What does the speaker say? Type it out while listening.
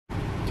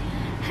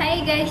Hi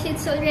guys,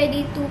 it's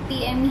already 2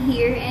 PM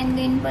here and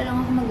ngayon pa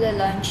lang ako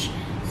magla-lunch.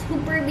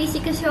 Super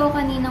busy kasi ako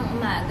kaninang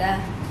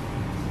umaga.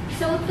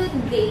 So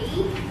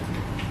today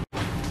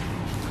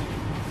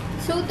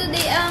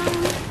ang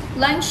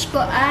lunch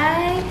ko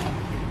ay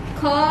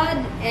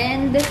cod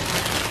and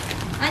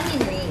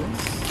onion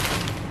rings.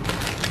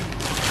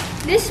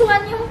 This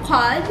one yung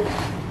cod.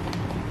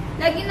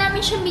 Lagi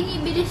namin siya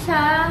binibili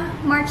sa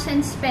Marks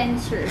and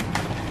Spencer.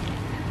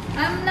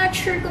 I'm not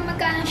sure kung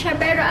magkano siya,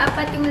 pero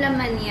 4 yung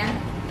laman niya.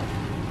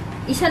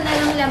 Isa na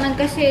lang laman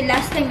kasi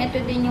last time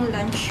ito din yung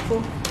lunch ko.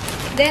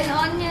 Then,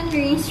 onion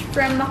rings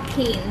from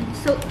McCain.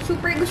 So,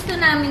 super gusto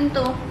namin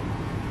to.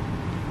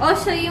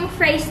 Also, yung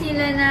fries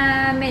nila na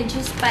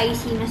medyo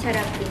spicy,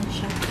 masarap din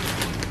siya.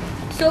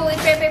 So,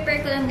 i-prepare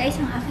ko lang guys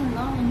ang aking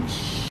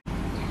lunch.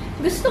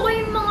 Gusto ko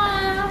yung mga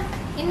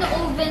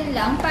ino-oven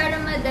lang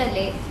para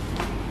madali.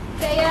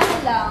 Kaya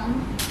lang,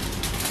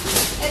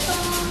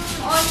 itong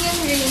onion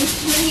rings,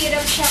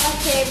 mahirap siya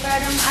kasi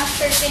parang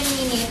after 10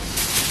 minutes,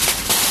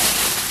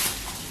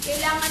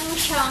 kailangan mo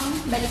siyang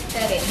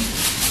baliktarin.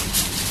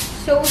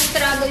 So,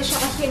 struggle siya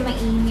kasi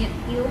mainit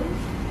yung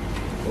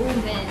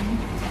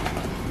oven.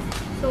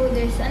 So,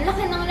 ang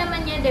laki ng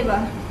laman niya,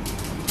 diba?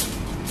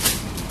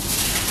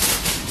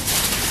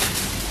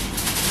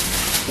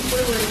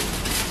 Super worth.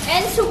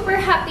 And super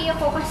happy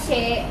ako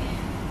kasi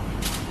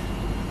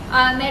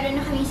meron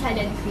na kaming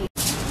salad cream.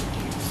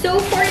 So,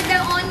 for the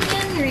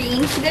onion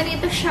rings,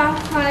 ganito siya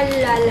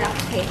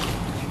kalalaki.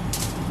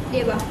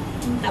 Diba?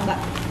 Ang taba.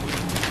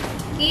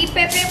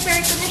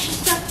 I-prepare ko na siya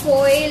sa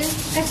foil.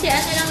 Kasi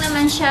ano lang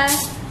naman siya,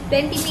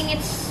 20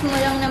 minutes mo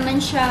lang naman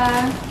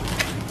siya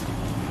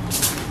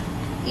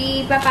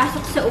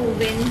ipapasok sa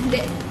oven.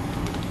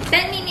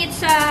 10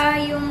 minutes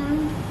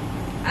yung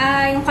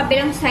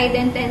kabilang side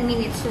and 10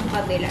 minutes yung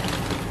kabila.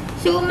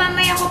 So,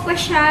 mamaya ko pa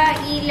siya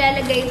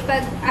ilalagay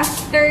pag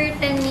after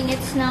 10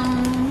 minutes ng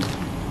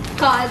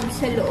cod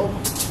sa loob.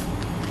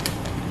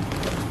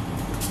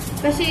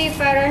 Kasi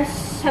para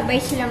sabay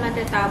sila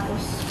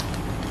matatapos.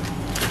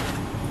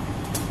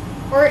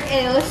 Or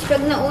else,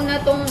 pag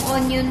nauna tong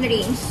onion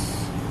rings,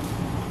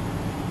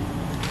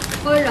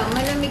 wala,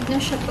 malamig na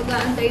siya pag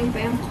aantayin pa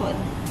yung cod.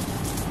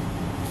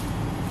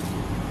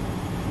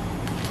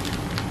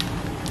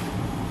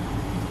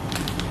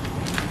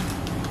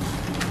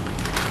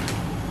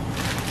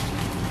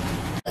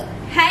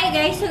 Hi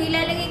guys! So,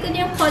 ilalagay ko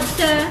na yung cod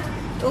sa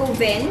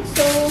oven.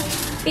 So,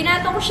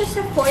 pinatong ko siya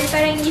sa foil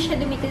para hindi siya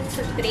dumikit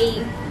sa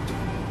tray.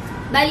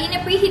 Bali,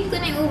 na-preheat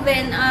ko na yung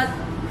oven at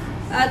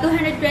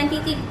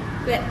 220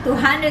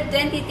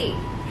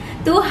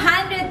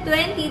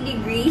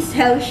 degrees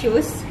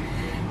Celsius.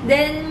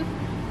 Then,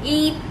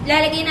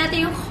 ilalagay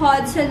natin yung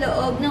cod sa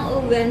loob ng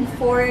oven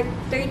for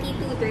 30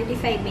 to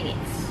 35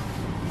 minutes.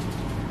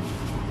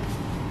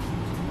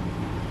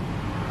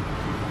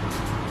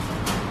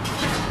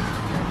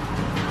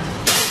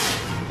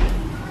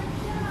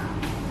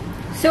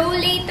 So,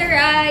 later,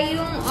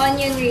 yung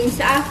onion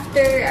rings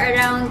after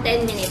around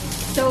 10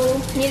 minutes. So,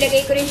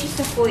 nilagay ko rin siya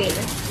sa foil.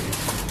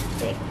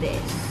 Like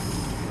this.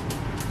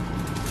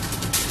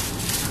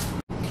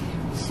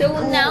 So,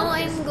 now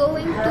I'm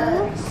going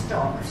to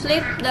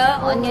flip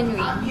the onion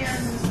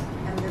rings.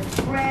 And the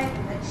bread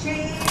and the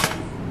cheese.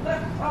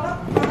 Like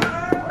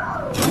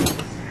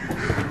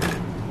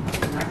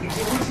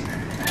it,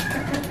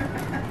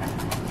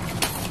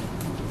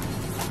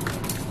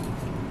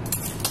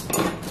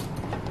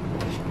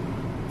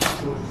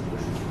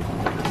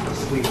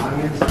 sweet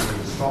onions and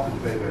the stock is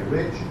very, very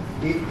rich.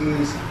 It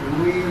is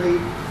really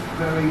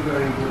very,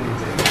 very good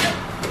indeed.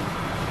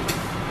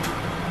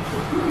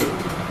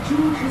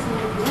 George has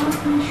made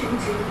raspberry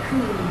chantilly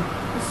cream,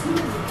 a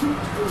sweetly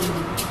dipped cream,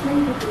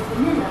 flavoured with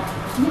vanilla,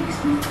 mixed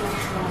with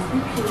fresh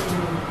raspberry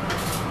puree.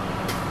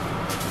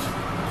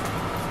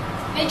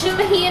 Medyo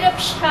mahirap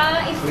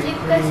siya i-flip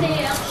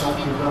kasi ang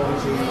soft and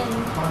velvety,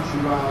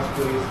 crunchy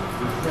raspberries,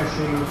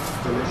 refreshing,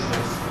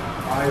 delicious.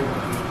 I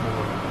will eat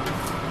more.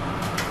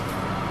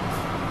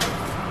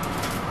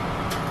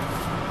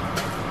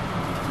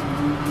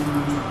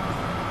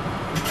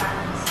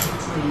 balance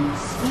between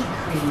sweet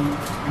cream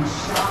and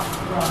sharp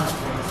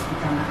raspberries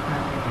become a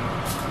happy.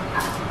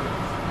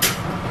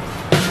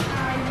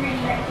 I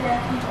really like the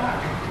feedback.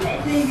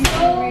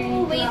 So,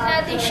 wait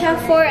natin siya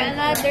for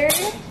another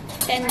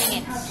 10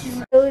 minutes.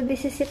 So,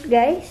 this is it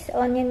guys.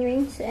 Onion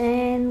rings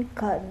and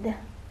cod.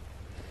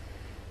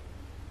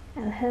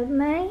 I'll have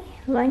my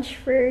lunch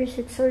first.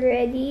 It's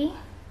already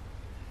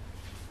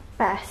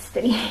past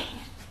 3.